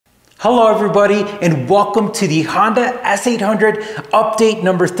Hello everybody and welcome to the Honda S800 update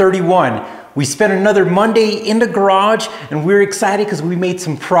number 31. We spent another Monday in the garage and we're excited because we made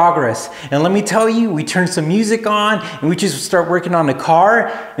some progress. And let me tell you, we turned some music on and we just start working on the car.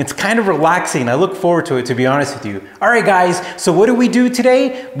 And it's kind of relaxing. I look forward to it, to be honest with you. All right guys, so what do we do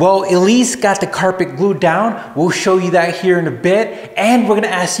today? Well, Elise got the carpet glued down. We'll show you that here in a bit. And we're gonna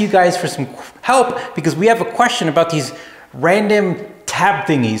ask you guys for some help because we have a question about these random tab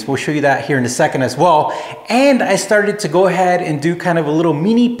thingies. We'll show you that here in a second as well. And I started to go ahead and do kind of a little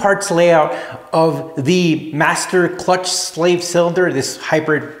mini parts layout of the master clutch slave cylinder, this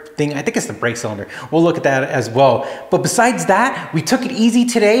hybrid thing. I think it's the brake cylinder. We'll look at that as well. But besides that, we took it easy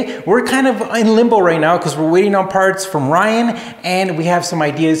today. We're kind of in limbo right now because we're waiting on parts from Ryan and we have some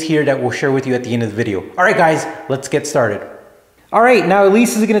ideas here that we'll share with you at the end of the video. All right guys, let's get started. All right, now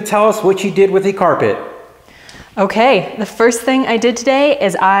Elise is gonna tell us what you did with the carpet. Okay, the first thing I did today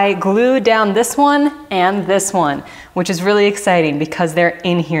is I glued down this one and this one, which is really exciting because they're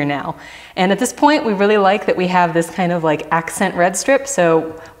in here now. And at this point, we really like that we have this kind of like accent red strip,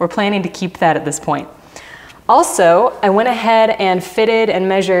 so we're planning to keep that at this point. Also, I went ahead and fitted and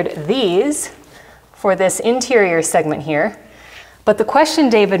measured these for this interior segment here. But the question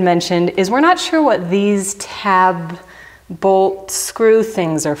David mentioned is we're not sure what these tab bolt screw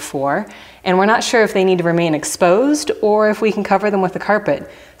things are for. And we're not sure if they need to remain exposed or if we can cover them with the carpet.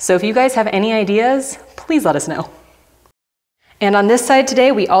 So if you guys have any ideas, please let us know. And on this side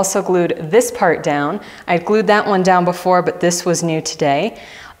today, we also glued this part down. I glued that one down before, but this was new today.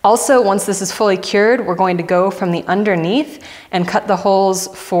 Also, once this is fully cured, we're going to go from the underneath and cut the holes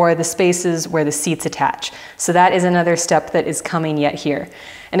for the spaces where the seats attach. So that is another step that is coming yet here.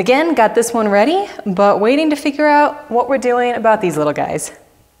 And again, got this one ready, but waiting to figure out what we're doing about these little guys.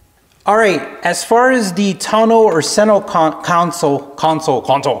 All right, as far as the tonneau or center console,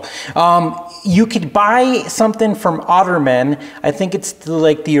 you could buy something from Otterman. I think it's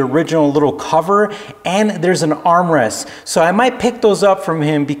like the original little cover, and there's an armrest. So I might pick those up from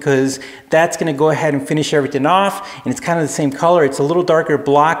him because that's gonna go ahead and finish everything off, and it's kind of the same color. It's a little darker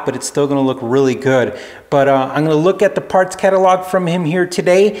black, but it's still gonna look really good. But I'm gonna look at the parts catalog from him here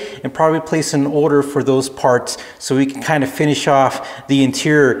today and probably place an order for those parts so we can kind of finish off the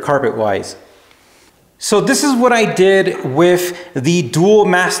interior carpet-wise. So this is what I did with the dual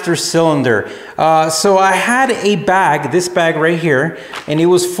master cylinder. So I had a bag, this bag right here, and it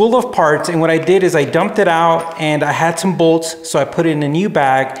was full of parts. And what I did is I dumped it out and I had some bolts. So I put it in a new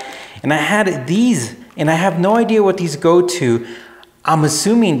bag and I had these, and I have no idea what these go to. I'm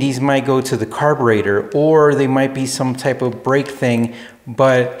assuming these might go to the carburetor or they might be some type of brake thing,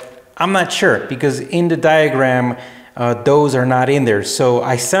 but I'm not sure because in the diagram, those are not in there. So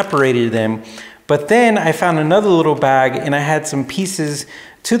I separated them. But then I found another little bag and I had some pieces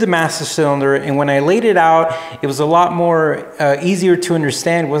to the master cylinder, and when I laid it out, it was a lot more easier to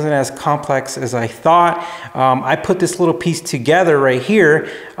understand. It wasn't as complex as I thought. I put this little piece together right here,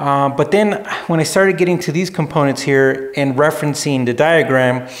 but then when I started getting to these components here and referencing the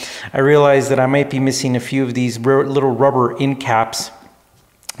diagram, I realized that I might be missing a few of these little rubber end caps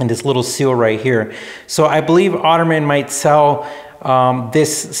and this little seal right here. So I believe Otterman might sell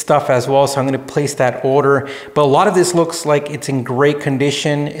this stuff as well, so I'm going to place that order. But a lot of this looks like it's in great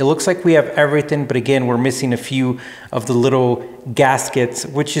condition. It looks like we have everything, but again, we're missing a few of the little gaskets,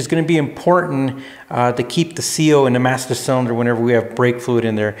 which is going to be important to keep the seal in the master cylinder whenever we have brake fluid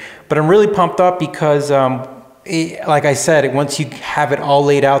in there. But I'm really pumped up because like I said, once you have it all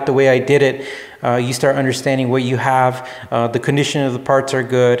laid out the way I did it, you start understanding what you have, the condition of the parts are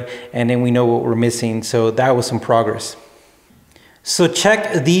good, and then we know what we're missing. So that was some progress. So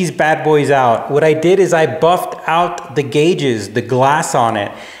check these bad boys out. What I did is I buffed out the gauges, the glass on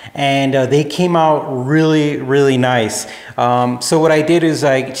it, and they came out really, really nice. So what I did is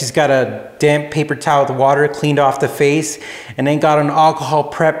I just got a damp paper towel with water, cleaned off the face, and then got an alcohol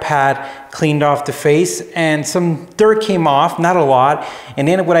prep pad, cleaned off the face, and some dirt came off, not a lot. And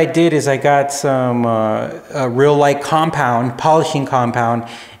then what I did is I got some real light compound, polishing compound,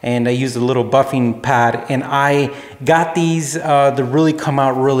 and I used a little buffing pad, and I got these to really come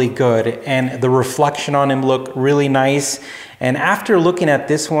out really good, and the reflection on them look really nice. And after looking at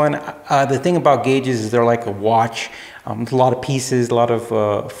this one, the thing about gauges is they're like a watch. A lot of pieces, a lot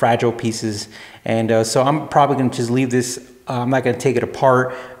of fragile pieces, and so I'm probably going to just leave this. I'm not going to take it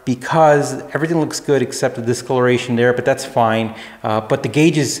apart because everything looks good except the discoloration there, but that's fine. But the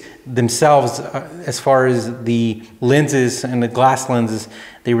gauges themselves, as far as the lenses and the glass lenses,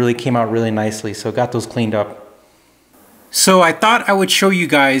 they really came out really nicely. So got those cleaned up. So I thought I would show you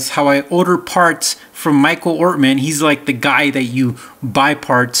guys how I order parts from Michael Ortman. He's like the guy that you buy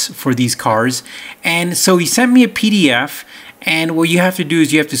parts for these cars. And so he sent me a PDF, and what you have to do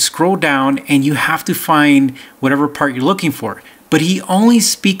is you have to scroll down and you have to find whatever part you're looking for. But he only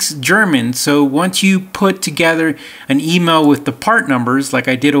speaks German, so once you put together an email with the part numbers, like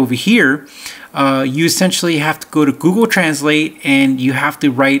I did over here, you essentially have to go to Google Translate and you have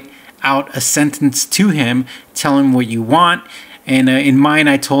to write out a sentence to him, tell him what you want. And in mine,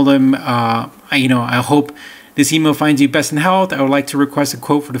 I told him, I hope this email finds you best in health. I would like to request a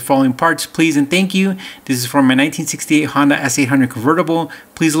quote for the following parts, please and thank you. This is for my 1968 Honda S800 convertible.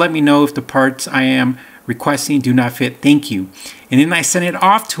 Please let me know if the parts I am requesting do not fit. Thank you. And then I send it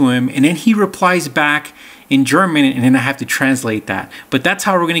off to him, and then he replies back in German, and then I have to translate that. But that's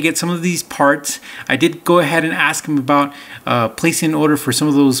how we're going to get some of these parts. I did go ahead and ask him about placing an order for some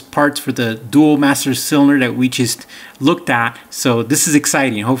of those parts for the dual master cylinder that we just looked at. So this is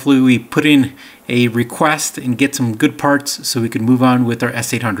exciting. Hopefully we put in a request and get some good parts so we can move on with our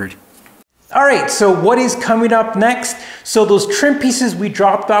S800. All right, so what is coming up next? So those trim pieces we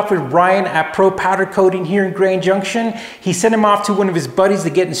dropped off with Ryan at Pro Powder Coating here in Grand Junction, he sent them off to one of his buddies to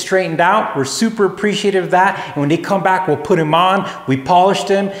get them straightened out. We're super appreciative of that. And when they come back, we'll put them on. We polished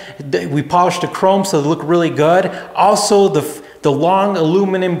them. We polished the chrome so they look really good. Also, the long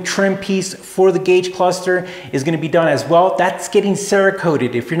aluminum trim piece for the gauge cluster is going to be done as well. That's getting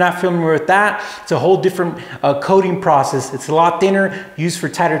Cerakoted. If you're not familiar with that, it's a whole different coating process. It's a lot thinner, used for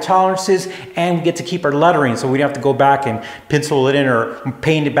tighter tolerances, and we get to keep our lettering, so we don't have to go back and pencil it in or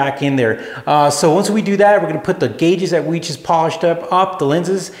paint it back in there. So once we do that, we're going to put the gauges that we just polished up, the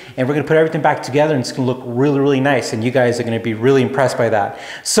lenses, and we're going to put everything back together, and it's going to look really, really nice, and you guys are going to be really impressed by that.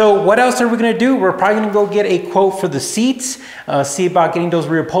 So what else are we going to do? We're probably going to go get a quote for the seats. See about getting those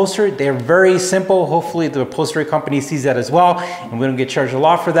reupholstered. They're very simple. Hopefully the upholstery company sees that as well, and we don't get charged a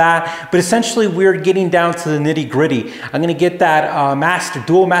lot for that. But essentially we're getting down to the nitty gritty. I'm going to get that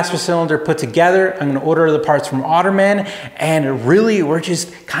dual master cylinder put together. I'm going to order the parts from Otterman, and really we're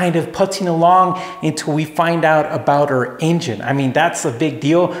just kind of putzing along until we find out about our engine. I mean, that's a big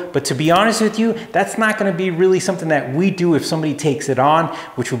deal, but to be honest with you, that's not going to be really something that we do if somebody takes it on,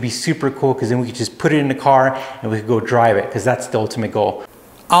 which would be super cool, because then we could just put it in the car and we could go drive it, because that's the ultimate goal.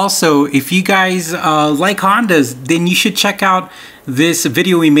 Also, if you guys like Hondas, then you should check out this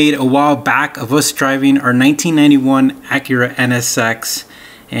video we made a while back of us driving our 1991 Acura NSX,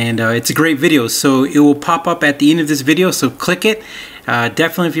 and it's a great video, so it will pop up at the end of this video, so click it.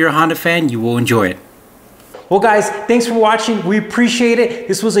 Definitely, if you're a Honda fan, you will enjoy it. Well guys, thanks for watching. We appreciate it.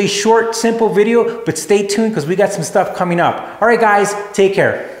 This was a short, simple video, but stay tuned because we got some stuff coming up. All right guys, take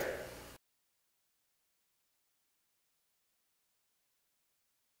care.